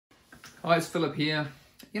Hi, it's Philip here.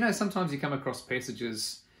 Sometimes you come across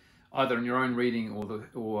passages either in your own reading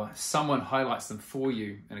or someone highlights them for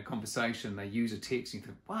you in a conversation. They use a text and you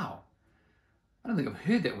think, wow, I don't think I've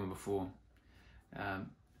heard that one before.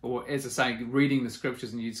 Or as I say, reading the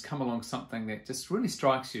scriptures and you just come along something that just really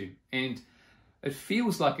strikes you. And it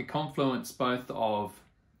feels like a confluence both of,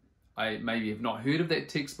 I maybe have not heard of that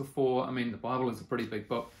text before. I mean, the Bible is a pretty big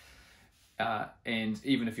book. And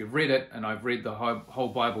even if you've read it, and I've read the whole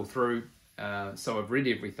Bible through, so I've read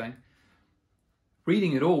everything.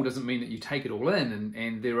 Reading it all doesn't mean that you take it all in,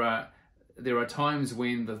 and there are times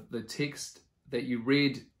when the text that you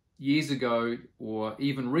read years ago or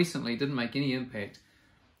even recently didn't make any impact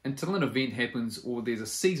until an event happens or there's a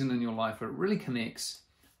season in your life where it really connects,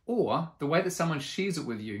 or the way that someone shares it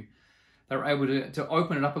with you, they're able to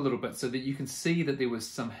open it up a little bit so that you can see that there was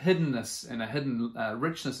some hiddenness and a hidden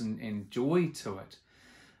richness and joy to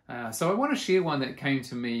it. So I want to share one that came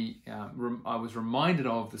to me, I was reminded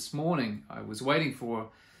of this morning. I was waiting for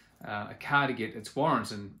a car to get its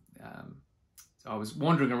warrant, and I was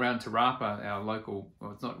wandering around Te Rapa, our local,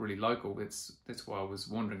 well, it's not really local, that's why I was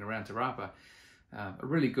wandering around Te Rapa. A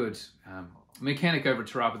really good mechanic over at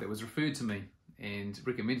Te Rapa that was referred to me and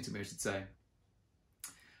recommended to me, I should say.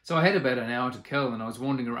 So I had about an hour to kill, and I was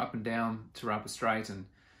wandering up and down Te Rapa Strait, and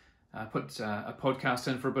put a podcast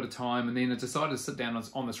in for a bit of time, and then I decided to sit down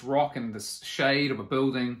on this rock in this shade of a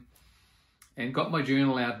building and got my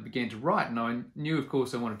journal out and began to write. And I knew, of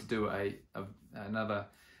course, I wanted to do another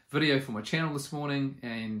video for my channel this morning,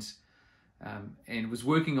 and was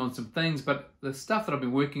working on some things, but the stuff that I've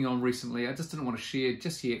been working on recently, I just didn't want to share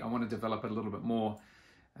just yet. I want to develop it a little bit more.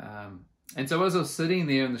 And so as I was sitting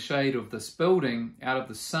there in the shade of this building, out of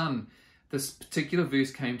the sun, this particular verse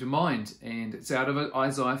came to mind, and it's out of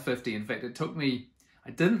Isaiah 50. In fact, it took me,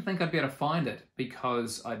 I didn't think I'd be able to find it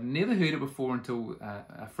because I'd never heard it before until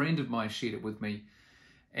a friend of mine shared it with me,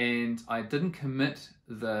 and I didn't commit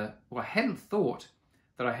I hadn't thought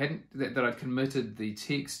that I'd committed the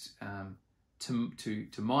text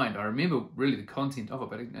to mind. I remember really the content of it,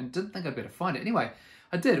 but I didn't think I'd be able to find it. Anyway,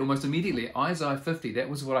 I did almost immediately. Isaiah 50, that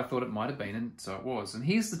was what I thought it might have been, and so it was. And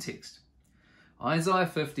here's the text. Isaiah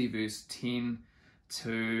 50 verse 10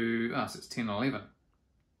 to, so it's 10 and 11.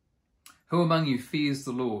 Who among you fears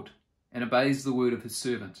the Lord and obeys the word of his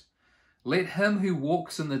servant? Let him who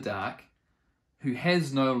walks in the dark, who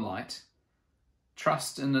has no light,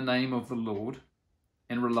 trust in the name of the Lord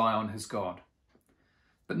and rely on his God.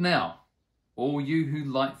 But now, all you who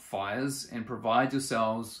light fires and provide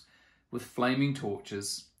yourselves with flaming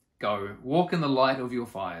torches, go, walk in the light of your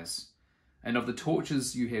fires, and of the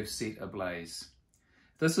torches you have set ablaze.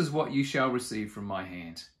 This is what you shall receive from my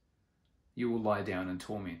hand. You will lie down in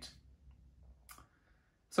torment.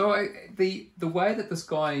 So the way that this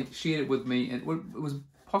guy shared it with me, and it was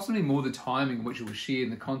possibly more the timing in which it was shared in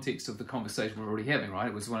the context of the conversation we're already having, right?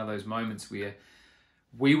 It was one of those moments where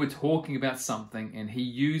we were talking about something and he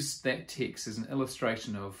used that text as an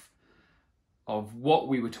illustration of what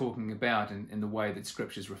we were talking about in the way that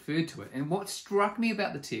scriptures referred to it. And what struck me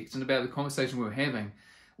about the text and about the conversation we were having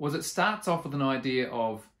was it starts off with an idea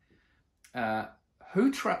of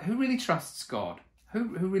who really trusts God? Who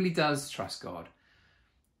really does trust God?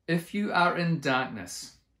 If you are in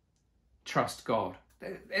darkness, trust God.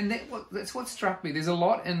 And that's what struck me. There's a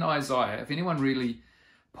lot in Isaiah. If anyone really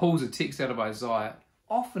pulls a text out of Isaiah,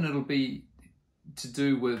 often it'll be to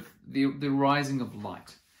do with the rising of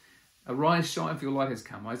light. Arise, shine, for your light has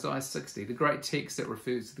come. Isaiah 60, the great text that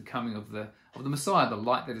refers to the coming of the Messiah, the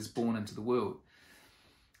light that is born into the world.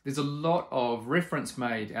 There's a lot of reference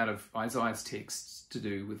made out of Isaiah's texts to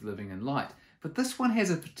do with living in light. But this one has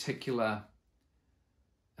a particular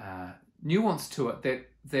nuance to it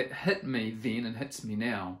that hit me then and hits me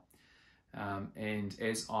now. And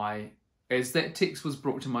as that text was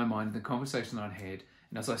brought to my mind in the conversation that I'd had,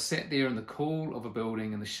 and as I sat there in the cool of a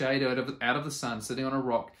building, in the shade out of the sun, sitting on a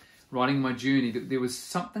rock, writing my journey, there was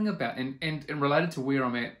something about, and related to where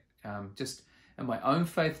I'm at, just in my own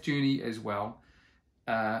faith journey as well,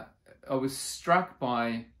 I was struck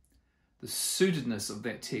by the suitedness of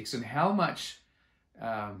that text and how much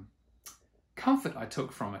comfort I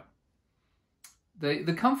took from it.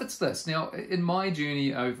 The comfort's this. Now, in my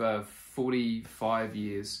journey over 45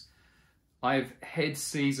 years, I've had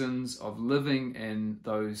seasons of living in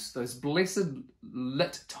those blessed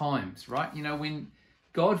lit times, right? You know, when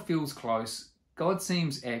God feels close, God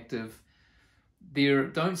seems active. There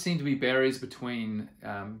don't seem to be barriers between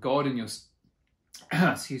God and your,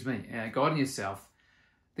 God and yourself.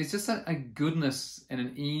 There's just a goodness and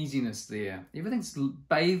an easiness there. Everything's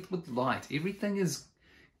bathed with light. Everything is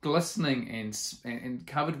glistening and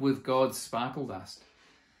covered with God's sparkle dust.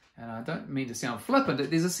 and I don't mean to sound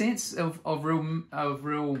flippant, there's a sense of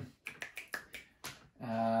real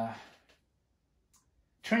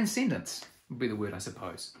transcendence would be the word, I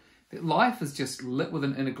suppose. That life is just lit with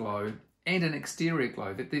an inner glow and an exterior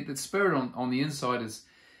glow. That the spirit on the inside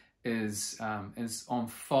is on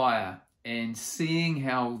fire, and seeing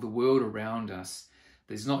how the world around us,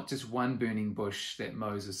 there's not just one burning bush that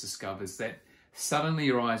Moses discovers, that suddenly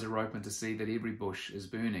your eyes are open to see that every bush is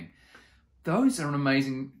burning. Those are an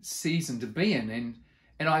amazing season to be in,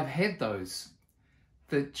 and I've had those.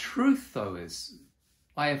 The truth, though, is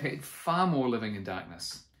I have had far more living in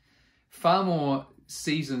darkness, far more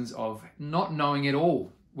seasons of not knowing at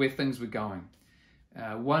all where things were going.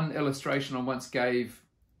 One illustration I once gave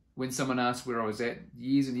when someone asked where I was at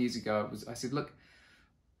years and years ago, I said, look,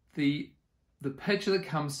 the picture that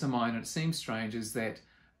comes to mind, and it seems strange, is that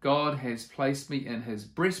God has placed me in his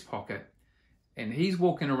breast pocket, and he's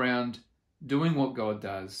walking around doing what God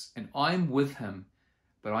does, and I'm with him,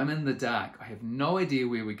 but I'm in the dark. I have no idea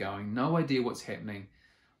where we're going, no idea what's happening.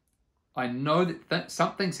 I know that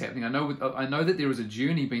something's happening. I know that there is a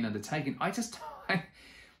journey being undertaken.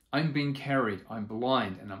 I'm being carried. I'm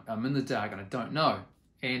blind, and I'm in the dark, and I don't know.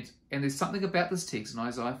 And there's something about this text in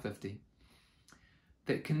Isaiah 50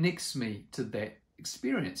 that connects me to that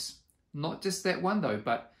experience. Not just that one though,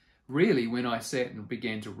 but really when I sat and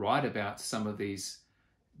began to write about some of these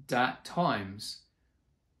dark times,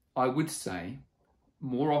 I would say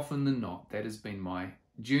more often than not, that has been my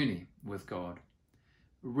journey with God.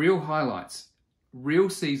 Real highlights,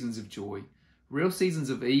 real seasons of joy, real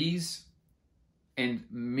seasons of ease, and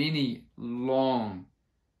many long,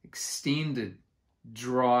 extended,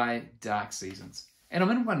 dry, dark seasons. And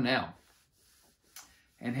I'm in one now,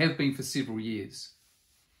 and have been for several years.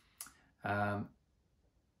 And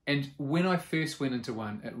when I first went into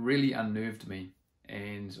one, it really unnerved me.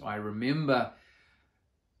 And I remember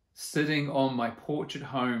sitting on my porch at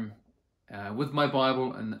home with my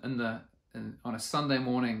Bible on a Sunday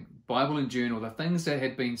morning, Bible and journal, the things that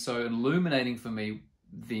had been so illuminating for me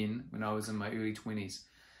then when I was in my early 20s,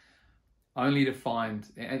 only to find,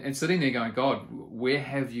 and sitting there going, God, where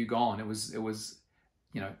have you gone? It was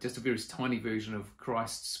just a very tiny version of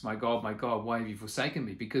Christ's, my God, why have you forsaken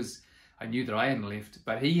me? Because I knew that I hadn't left,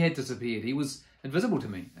 but he had disappeared. He was invisible to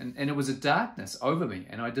me, and it was a darkness over me,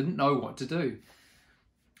 and I didn't know what to do.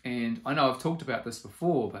 And I know I've talked about this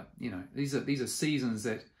before, but these are seasons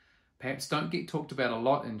that perhaps don't get talked about a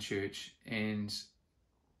lot in church. And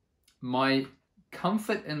my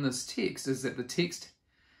comfort in this text is that the text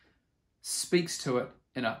speaks to it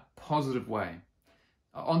in a positive way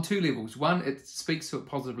on two levels. One, it speaks to it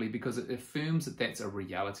positively because it affirms that that's a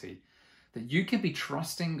reality, that you can be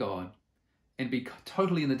trusting God and be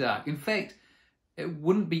totally in the dark. In fact, it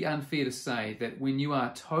wouldn't be unfair to say that when you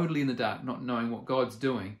are totally in the dark, not knowing what God's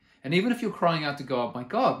doing, and even if you're crying out to God, my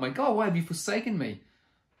God, why have you forsaken me?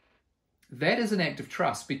 That is an act of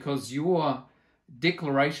trust, because your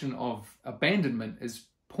declaration of abandonment is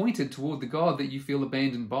pointed toward the God that you feel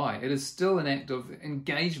abandoned by. It is still an act of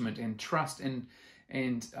engagement and trust and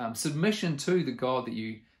submission to the God that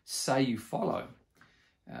you say you follow.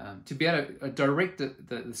 To be able to direct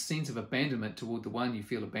the sense of abandonment toward the one you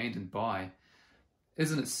feel abandoned by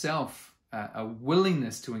is in itself a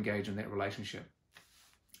willingness to engage in that relationship,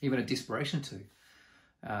 even a desperation to.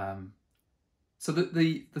 So that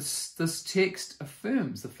this text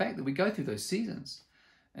affirms the fact that we go through those seasons,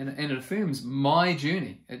 and it affirms my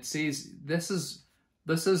journey. It says this is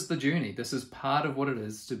the journey. This is part of what it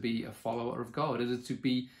is to be a follower of God. It is to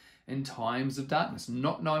be in times of darkness,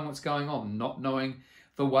 not knowing what's going on, not knowing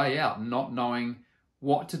the way out, not knowing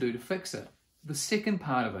what to do to fix it. The second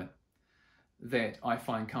part of it that I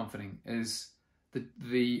find comforting is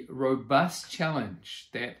the robust challenge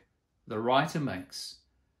that the writer makes.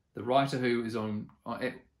 The writer who is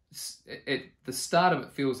at the start of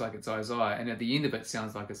it feels like it's Isaiah, and at the end of it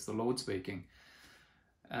sounds like it's the Lord speaking.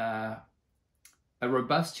 A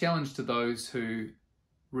robust challenge to those who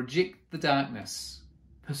reject the darkness,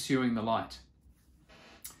 pursuing the light.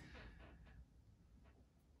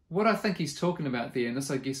 What I think he's talking about there, and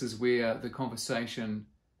this I guess is where the conversation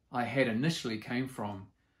I had initially came from,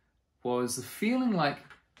 was the feeling like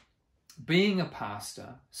being a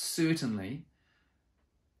pastor certainly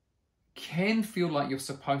can feel like you're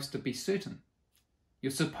supposed to be certain.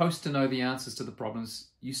 You're supposed to know the answers to the problems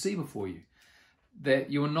you see before you.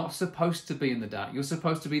 That you're not supposed to be in the dark. You're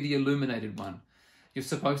supposed to be the illuminated one. You're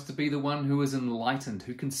supposed to be the one who is enlightened,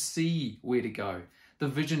 who can see where to go. The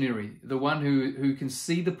visionary, the one who can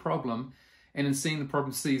see the problem, and in seeing the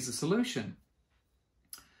problem sees the solution.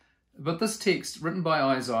 But this text, written by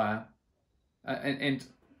Isaiah, and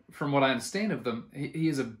from what I understand of them, he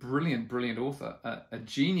is a brilliant author, a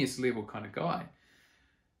genius level kind of guy.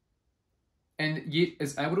 And yet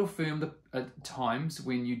is able to affirm at times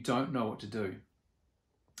when you don't know what to do.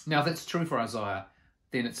 Now, if that's true for Isaiah,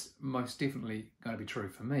 then it's most definitely going to be true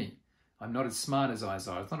for me. I'm not as smart as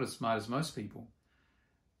Isaiah. I'm not as smart as most people.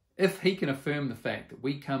 If he can affirm the fact that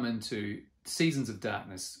we come into seasons of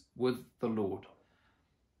darkness with the Lord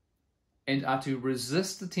and are to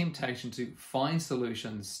resist the temptation to find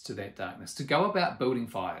solutions to that darkness, to go about building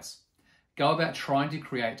fires, go about trying to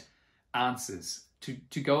create answers,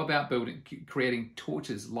 to go about creating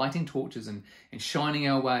torches, lighting torches and shining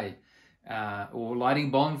our way, or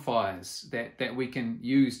lighting bonfires that we can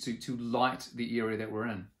use to light the area that we're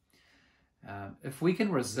in. If we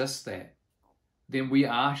can resist that, then we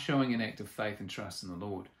are showing an act of faith and trust in the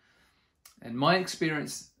Lord. In my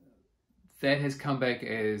experience, that has come back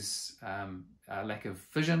as a lack of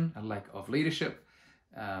vision, a lack of leadership,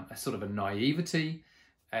 a sort of a naivety,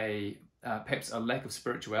 perhaps a lack of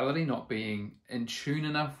spirituality, not being in tune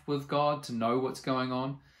enough with God to know what's going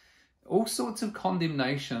on. All sorts of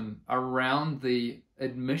condemnation around the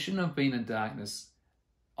admission of being in darkness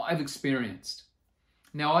I've experienced.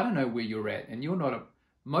 Now, I don't know where you're at, and you're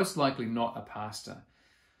most likely not a pastor.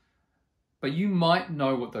 But you might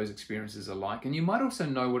know what those experiences are like, and you might also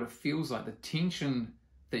know what it feels like, the tension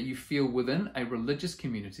that you feel within a religious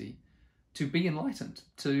community to be enlightened,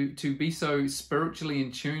 to be so spiritually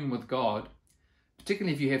in tune with God,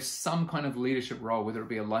 particularly if you have some kind of leadership role, whether it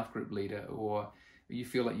be a life group leader or you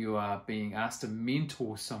feel like you are being asked to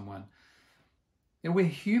mentor someone. And we're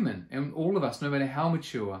human, and all of us, no matter how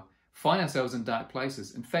mature, find ourselves in dark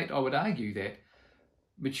places. In fact, I would argue that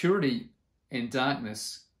maturity and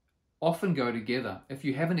darkness often go together. If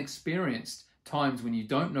you haven't experienced times when you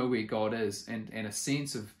don't know where God is and a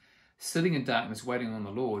sense of sitting in darkness waiting on the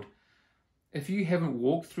Lord, if you haven't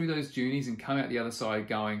walked through those journeys and come out the other side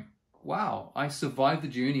going, wow, I survived the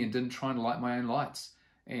journey and didn't try and light my own lights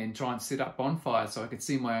and try and set up bonfires so I could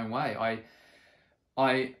see my own way.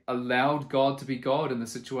 I allowed God to be God in the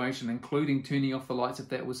situation, including turning off the lights if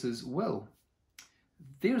that was his will.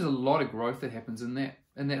 There's a lot of growth that happens in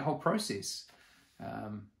that whole process.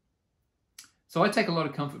 So I take a lot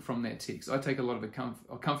of comfort from that text. I take a lot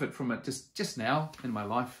of comfort from it just now in my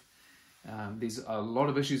life. There's a lot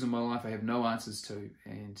of issues in my life I have no answers to,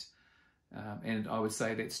 and I would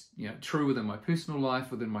say that's true within my personal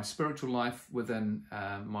life, within my spiritual life, within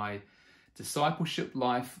my discipleship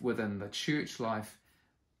life, within the church life.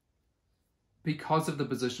 Because of the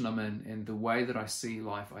position I'm in and the way that I see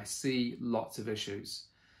life, I see lots of issues,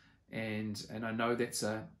 and I know that's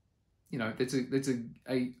a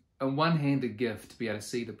one-handed gift to be able to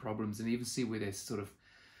see the problems and even see where they're sort of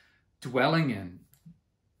dwelling in.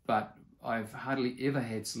 But I've hardly ever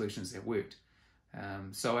had solutions that worked.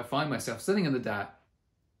 So I find myself sitting in the dark,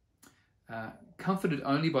 comforted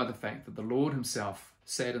only by the fact that the Lord himself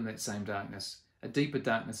sat in that same darkness, a deeper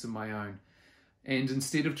darkness of my own. And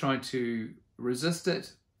instead of trying to resist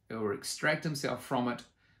it or extract himself from it,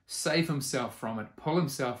 save himself from it, pull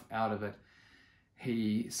himself out of it,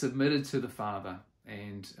 he submitted to the Father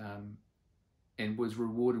and was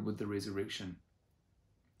rewarded with the resurrection.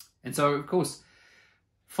 And so, of course,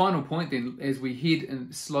 final point then, as we head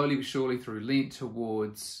in slowly but surely through Lent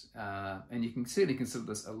towards, and you can certainly consider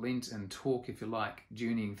this a Lenten talk, if you like,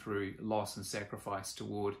 journeying through loss and sacrifice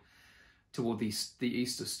toward the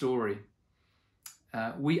Easter story.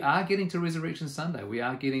 We are getting to Resurrection Sunday. We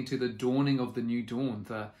are getting to the dawning of the new dawn,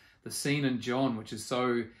 the scene in John, which is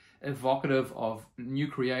so evocative of new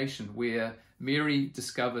creation, where Mary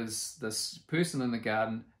discovers this person in the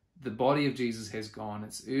garden. The body of Jesus has gone.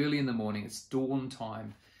 It's early in the morning. It's dawn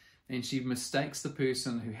time. And she mistakes the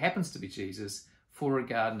person who happens to be Jesus for a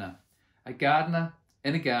gardener. A gardener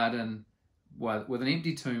in a garden with an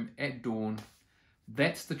empty tomb at dawn.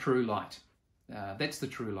 That's the true light. That's the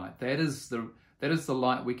true light. That is the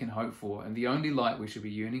light we can hope for, and the only light we should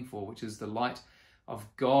be yearning for, which is the light of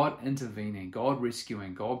God intervening, God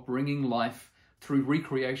rescuing, God bringing life through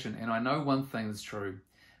recreation. And I know one thing is true.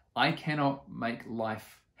 I cannot make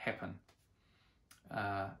life happen.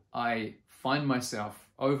 I find myself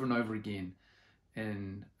over and over again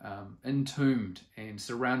entombed and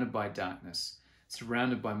surrounded by darkness,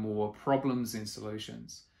 surrounded by more problems and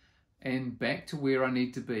solutions, and back to where I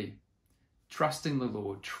need to be, trusting the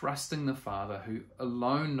Lord, trusting the Father who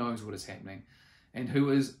alone knows what is happening and who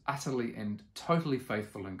is utterly and totally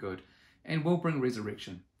faithful and good and will bring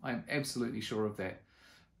resurrection. I am absolutely sure of that.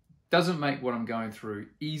 Doesn't make what I'm going through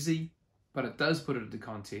easy, but it does put it into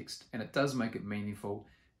context, and it does make it meaningful,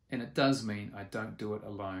 and it does mean I don't do it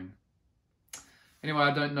alone. Anyway,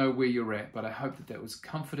 I don't know where you're at, but I hope that that was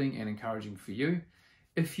comforting and encouraging for you.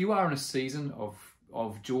 If you are in a season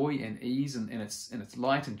of joy and ease and it's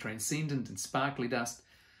light and transcendent and sparkly dust,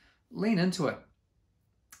 lean into it.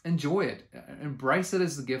 Enjoy it. Embrace it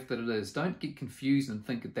as the gift that it is. Don't get confused and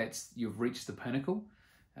think that you've reached the pinnacle,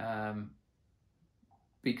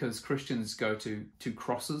 because Christians go to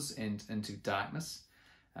crosses and into darkness.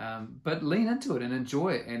 But lean into it and enjoy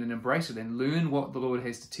it and embrace it and learn what the Lord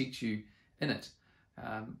has to teach you in it.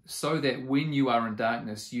 So that when you are in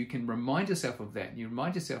darkness, you can remind yourself of that. You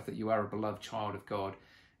remind yourself that you are a beloved child of God,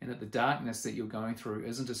 and that the darkness that you're going through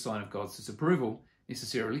isn't a sign of God's disapproval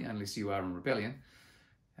necessarily, unless you are in rebellion,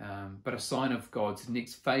 but a sign of God's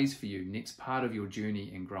next phase for you, next part of your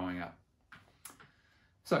journey in growing up.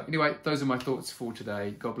 So anyway, those are my thoughts for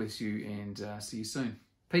today. God bless you, and see you soon.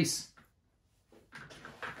 Peace.